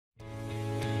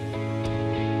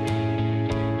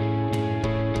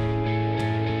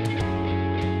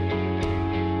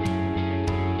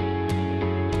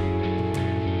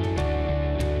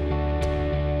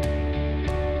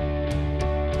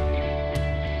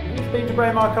been to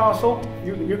Braemar Castle?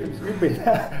 You've been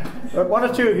there. One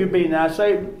or two of you have been there.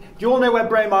 So do you all know where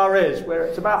Braemar is? Where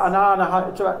it's about an hour and a half,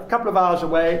 it's about a couple of hours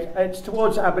away. It's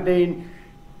towards Aberdeen,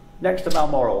 next to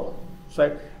Balmoral.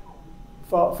 So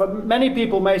for many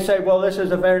people may say, well, this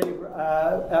is a very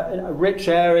a rich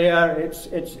area.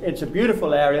 It's a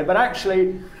beautiful area, but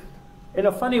actually, in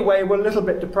a funny way, we're a little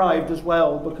bit deprived as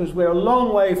well, because we're a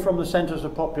long way from the centres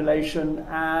of population,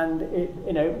 and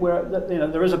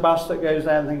there is a bus that goes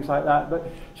there and things like that.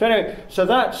 But so anyway, so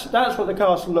that's what the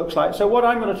castle looks like. So what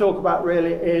I'm going to talk about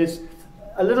really is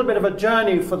a little bit of a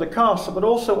journey for the castle, but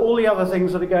also all the other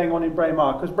things that are going on in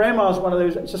Braemar, because Braemar is one of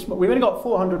those. We've only got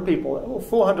 400 people, or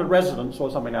 400 residents, or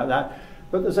something like that,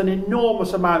 but there's an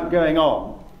enormous amount going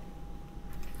on.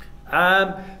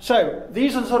 So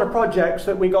these are the sort of projects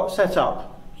that we got set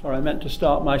up. Sorry, I meant to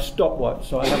start my stopwatch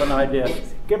so I have an idea.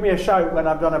 Give me a shout when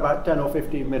I've done about 10 or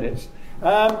 15 minutes.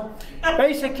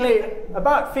 Basically,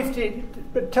 about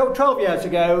 12 years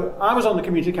ago, I was on the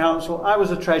community council, I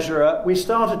was a treasurer, we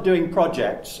started doing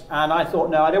projects, and I thought,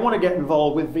 no, I don't want to get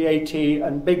involved with VAT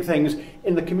and big things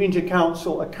in the community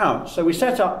council account. So we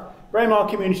set up Braemar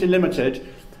Community Limited,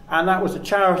 and that was a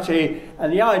charity,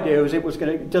 and the idea was it was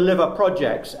going to deliver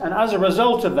projects. And as a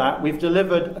result of that, we've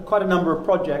delivered quite a number of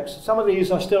projects. Some of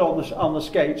these are still on the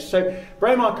skates. So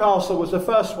Braemar Castle was the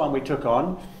first one we took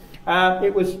on.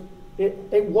 It was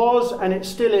and it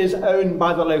still is owned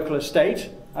by the local estate.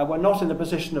 We're not in the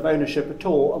position of ownership at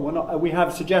all, and we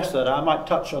have suggested that. I might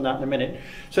touch on that in a minute.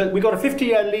 So we've got a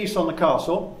 50-year lease on the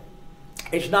castle.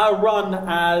 It's now run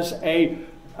as a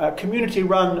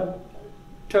community-run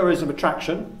tourism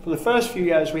attraction. For the first few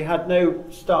years we had no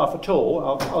staff at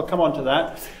all. I'll come on to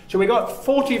that. So we got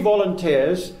 40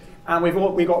 volunteers, and we've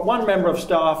got one member of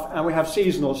staff, and we have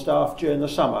seasonal staff during the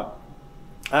summer.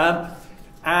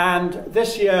 And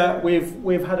this year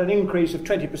we've had an increase of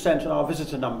 20% in our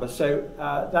visitor numbers. So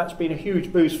that's been a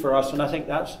huge boost for us, and I think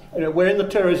that's, we're in the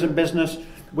tourism business.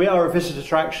 We are a visitor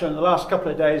attraction. The last couple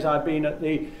of days I've been at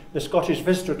the Scottish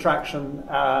Visitor Attraction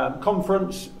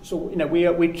Conference. So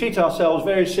we treat ourselves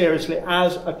very seriously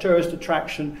as a tourist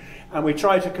attraction, and we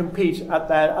try to compete at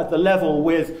the level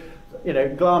with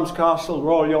Glamis Castle,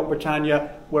 Royal York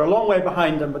Britannia. We're a long way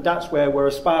behind them, but that's where we're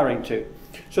aspiring to.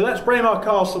 So that's Braemar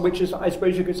Castle, which is, I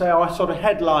suppose you could say, our sort of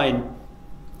headline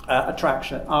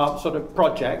attraction, our sort of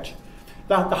project.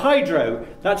 The hydro,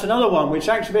 that's another one which is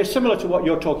actually very similar to what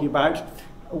you're talking about.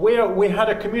 We had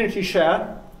a community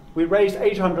share. We raised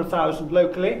 800,000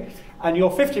 locally, and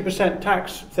your 50%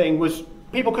 tax thing was,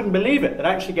 people couldn't believe it. They'd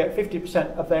actually get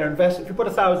 50% of their investment. If you put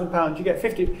 £1,000, you get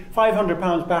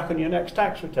 £500 back on your next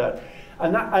tax return.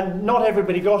 And not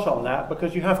everybody got on that,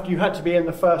 because you had to be in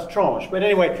the first tranche. But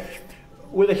anyway,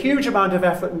 with a huge amount of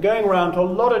effort and going around to a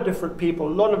lot of different people, a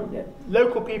lot of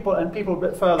local people and people a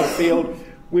bit further afield,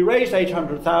 we raised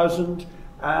 800,000. We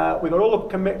got all the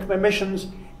commissions.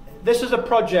 This is a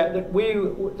project that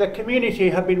the community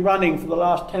have been running for the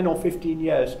last 10 or 15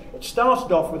 years. It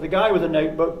started off with a guy with a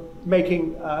notebook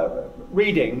making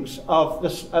readings of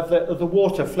the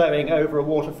water flowing over a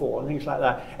waterfall and things like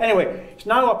that. Anyway, it's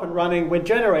now up and running. We're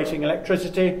generating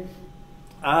electricity.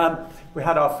 We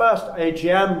had our first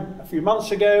AGM a few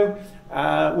months ago.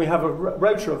 We have a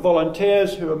rota of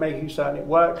volunteers who are making certain it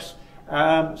works.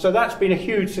 So that's been a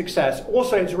huge success.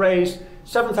 Also, it's raised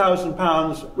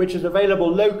 £7,000, which is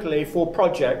available locally for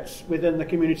projects within the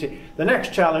community. The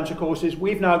next challenge, of course, is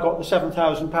we've now got the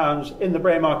 £7,000 in the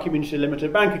Braemar Community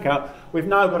Limited bank account. We've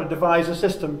now got to devise a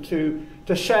system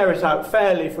to share it out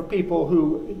fairly for people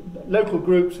local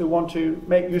groups who want to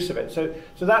make use of it. So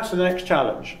that's the next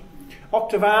challenge.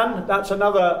 Octavan, that's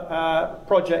another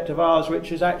project of ours,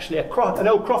 which is actually an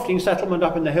old crofting settlement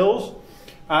up in the hills.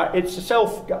 It's a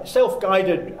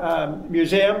self-guided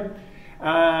museum,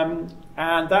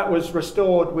 and that was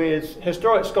restored with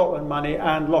Historic Scotland money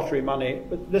and lottery money.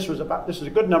 But this was a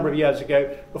good number of years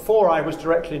ago, before I was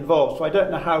directly involved. So I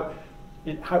don't know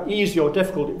how easy or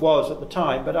difficult it was at the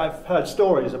time, but I've heard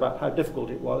stories about how difficult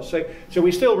it was. So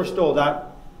we still restore that.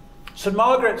 St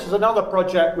Margaret's is another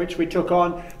project which we took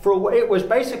on. It was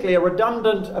basically a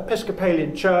redundant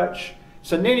Episcopalian church.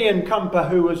 Sir Ninian Cumper,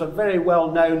 who was a very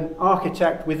well-known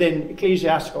architect within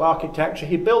ecclesiastical architecture,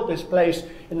 he built this place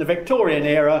in the Victorian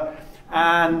era,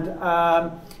 and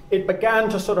it began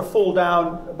to sort of fall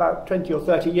down about 20 or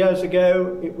 30 years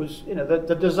ago. It was,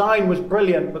 the design was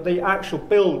brilliant, but the actual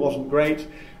build wasn't great.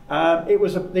 It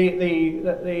was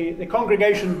the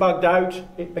congregation bugged out.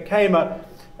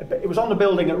 It was on the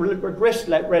building at risk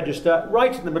register,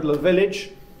 right in the middle of the village.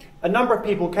 A number of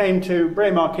people came to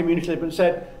Braemar Community and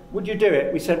said, "Would you do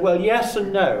it?" We said, "Well, yes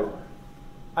and no."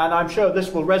 And I'm sure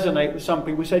this will resonate with some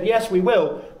people. We said, yes, we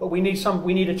will, but we need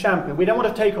a champion. We don't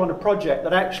want to take on a project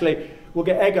that actually will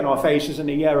get egg on our faces in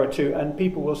a year or two, and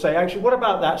people will say, actually, what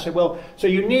about that? So, well, so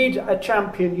you need a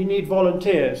champion, you need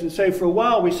volunteers. And so for a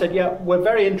while we said, yeah, we're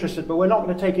very interested, but we're not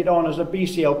going to take it on as a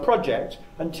BCL project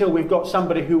until we've got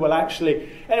somebody who will actually...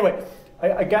 Anyway,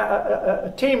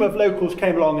 a team of locals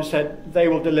came along and said they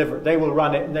will deliver it, they will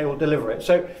run it, and they will deliver it.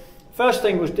 So first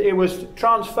thing was, it was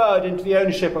transferred into the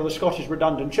ownership of the Scottish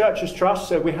Redundant Churches Trust,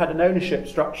 so we had an ownership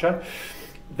structure.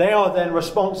 They are then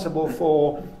responsible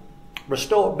for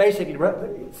basically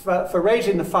for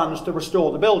raising the funds to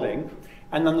restore the building,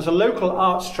 and then there's a local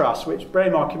arts trust which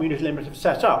Braemar Community Limited have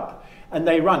set up, and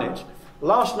they run it.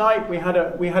 Last night we had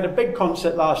a big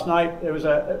concert last night. There was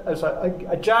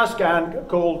a jazz band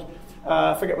called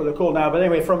I forget what they're called now, but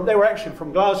anyway, they were actually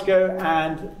from Glasgow,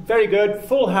 and very good,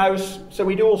 full house. So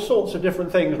we do all sorts of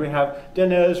different things. We have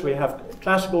dinners, we have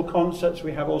classical concerts,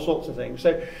 we have all sorts of things.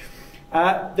 So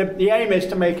the aim is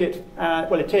to make it,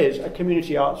 well, it is a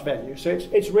community arts venue. So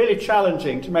it's really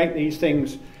challenging to make these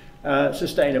things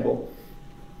sustainable.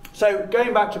 So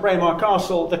going back to Braemar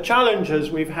Castle, the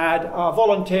challenges we've had are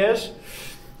volunteers,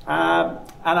 and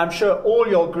I'm sure all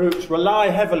your groups rely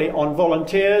heavily on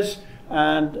volunteers,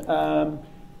 and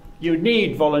you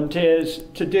need volunteers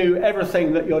to do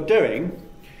everything that you're doing,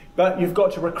 but you've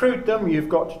got to recruit them, you've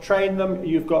got to train them,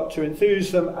 you've got to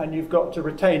enthuse them, and you've got to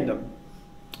retain them.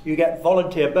 You get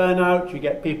volunteer burnout, you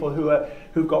get people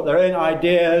who've got their own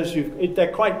ideas,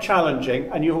 they're quite challenging,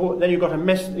 and then you've got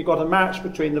a match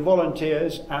between the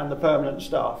volunteers and the permanent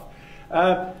staff.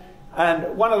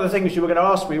 And one of the things you were going to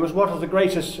ask me was, what is the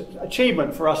greatest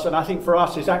achievement for us? And I think for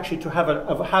us is actually to have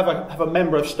a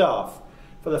member of staff.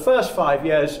 For the first 5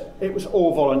 years, it was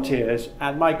all volunteers,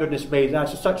 and my goodness me,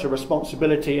 that's such a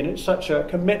responsibility and it's such a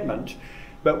commitment.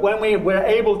 But when we were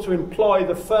able to employ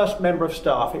the first member of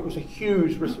staff, it was a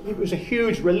huge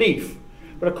relief.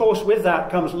 But of course, with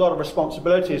that comes a lot of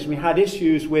responsibilities. We had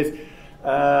issues with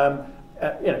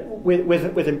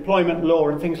with employment law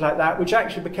and things like that, which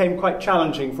actually became quite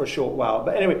challenging for a short while.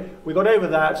 But anyway, we got over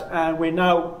that, and we've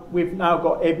now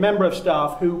got a member of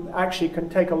staff who actually can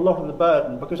take a lot of the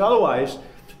burden, because otherwise,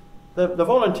 the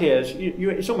volunteers,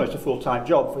 it's almost a full-time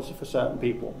job for certain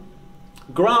people.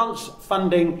 Grants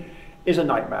funding is a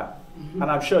nightmare, and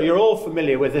I'm sure you're all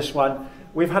familiar with this one.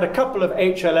 We've had a couple of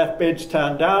HLF bids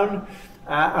turned down,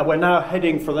 and we're now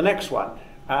heading for the next one.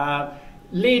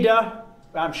 LEADER,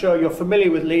 I'm sure you're familiar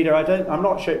with LEADER. I'm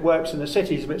not sure it works in the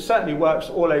cities, but it certainly works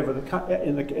all over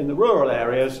in the rural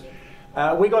areas.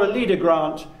 We got a LEADER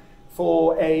grant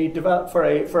for a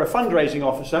fundraising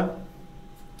officer,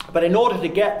 but in order to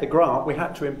get the grant, we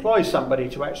had to employ somebody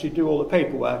to actually do all the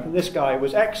paperwork. And this guy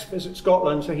was ex-Visit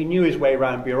Scotland, so he knew his way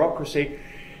around bureaucracy.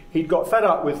 He'd got fed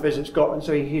up with Visit Scotland,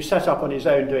 so he set up on his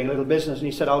own doing a little business, and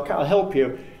he said, I'll help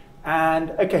you. And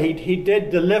okay, he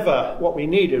did deliver what we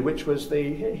needed, which was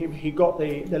he got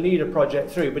the LEADER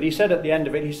project through. But he said at the end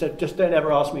of it, he said, just don't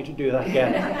ever ask me to do that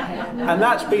again. And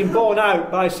that's been borne out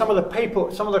by some of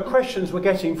the questions we're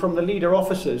getting from the LEADER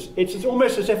officers. It's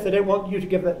almost as if they don't want you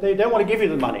to they don't want to give you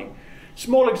the money.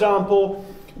 Small example.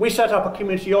 We set up a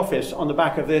community office on the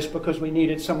back of this because we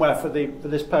needed somewhere for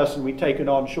this person we'd taken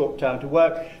on short term to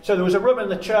work. So there was a room in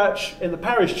the church, in the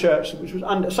parish church, which was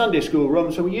a Sunday school room,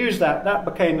 so we used that. That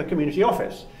became the community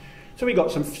office. So we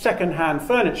got some second-hand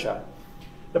furniture.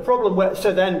 The problem,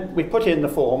 so then we put in the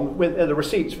form with the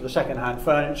receipts for the second-hand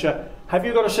furniture. Have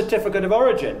you got a certificate of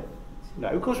origin? No,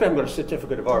 of course we haven't got a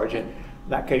certificate of origin. In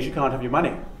that case, you can't have your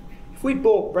money. If we'd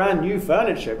bought brand new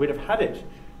furniture, we'd have had it.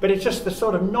 But it's just the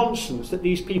sort of nonsense that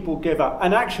these people give up.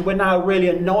 And actually, we're now really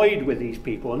annoyed with these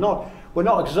people. We're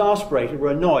not exasperated,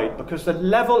 we're annoyed, because the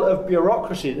level of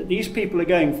bureaucracy that these people are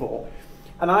going for.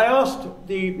 And I asked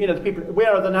the people, we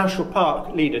are the National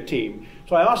Park LEADER team.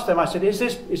 So I asked them, I said, is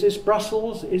this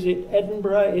Brussels? Is it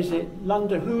Edinburgh? Is it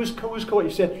London? Who's called?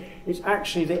 He said, it's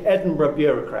actually the Edinburgh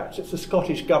bureaucrats. It's the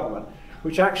Scottish government,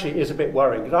 which actually is a bit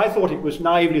worrying. Because I thought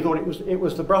naively thought it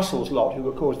was the Brussels lot who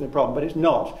were causing the problem, but it's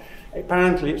not.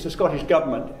 Apparently it's the Scottish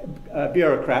government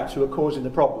bureaucrats who are causing the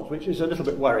problems, which is a little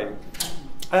bit worrying.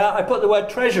 I put the word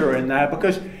treasurer in there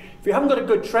because if you haven't got a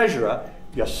good treasurer,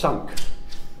 you're sunk.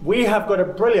 We have got a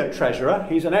brilliant treasurer.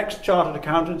 He's an ex-chartered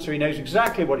accountant, so he knows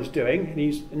exactly what he's doing, and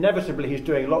he's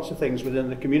doing lots of things within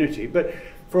the community. But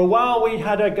for a while we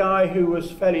had a guy who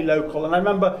was fairly local, and I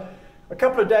remember a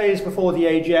couple of days before the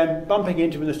AGM bumping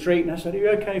into him in the street, and I said, are you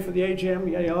okay for the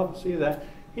AGM? Yeah, I'll see you there.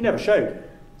 He never showed.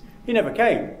 He never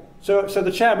came. So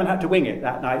the chairman had to wing it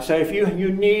that night. So if you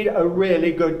need a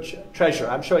really good treasurer,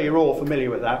 I'm sure you're all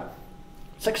familiar with that.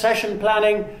 Succession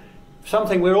planning,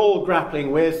 something we're all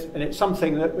grappling with, and it's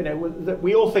something that, that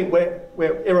we all think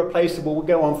we're irreplaceable, we'll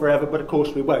go on forever, but of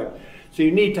course we won't. So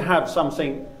you need to have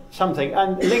something,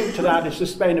 and linked to that is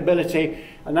sustainability,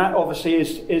 and that obviously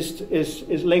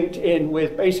is linked in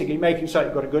with basically making sure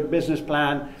you've got a good business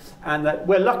plan, and that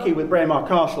we're lucky with Braemar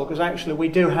Castle because actually we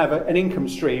do have an income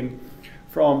stream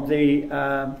from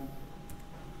the.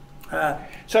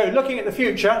 So looking at the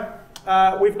future,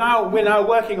 we're now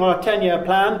working on a 10-year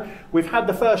plan. We've had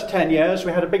the first 10 years.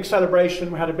 We had a big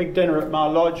celebration. We had a big dinner at Mar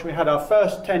Lodge. We had our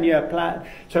first 10-year plan.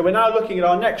 So we're now looking at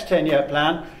our next 10-year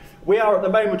plan. We are at the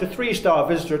moment a 3-star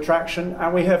visitor attraction,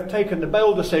 and we have taken the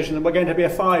bold decision that we're going to be a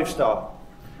 5-star.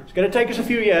 It's going to take us a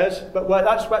few years, but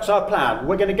that's our plan.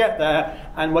 We're going to get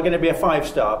there, and we're going to be a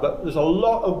 5-star. But there's a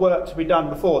lot of work to be done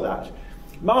before that.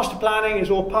 Master planning is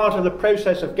all part of the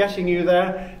process of getting you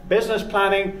there. Business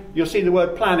planning, you'll see the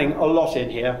word planning a lot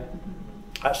in here.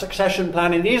 Succession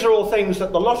planning, these are all things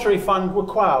that the lottery fund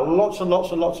require. Lots and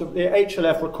lots and lots of, the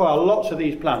HLF require lots of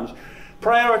these plans.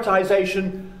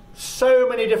 Prioritisation, so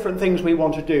many different things we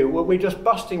want to do. We're just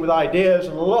busting with ideas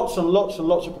and lots and lots and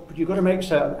lots of, but you've got to make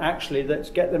certain actually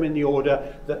let's get them in the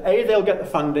order that A, they'll get the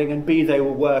funding, and B, they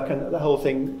will work, and that the whole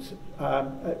thing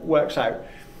works out.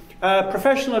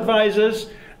 Professional advisors,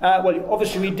 well,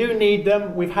 obviously we do need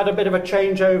them. We've had a bit of a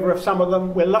changeover of some of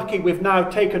them. We're lucky we've now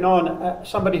taken on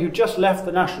somebody who just left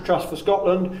the National Trust for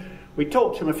Scotland. We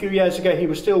talked to him a few years ago. He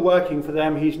was still working for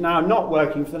them. He's now not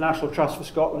working for the National Trust for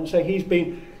Scotland, so he's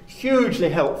been hugely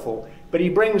helpful. But he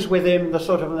brings with him the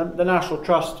sort of the National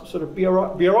Trust sort of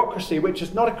bureaucracy, which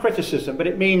is not a criticism, but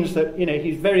it means that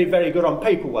he's very, very good on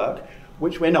paperwork,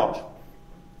 which we're not.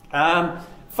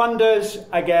 Funders,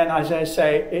 again, as I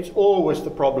say, it's always the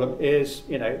problem is,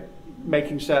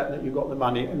 making certain that you've got the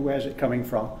money and where's it coming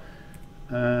from.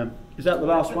 Is that the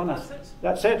last one?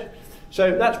 That's it.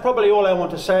 So that's probably all I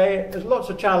want to say. There's lots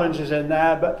of challenges in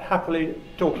there, but happily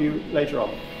talk to you later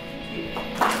on.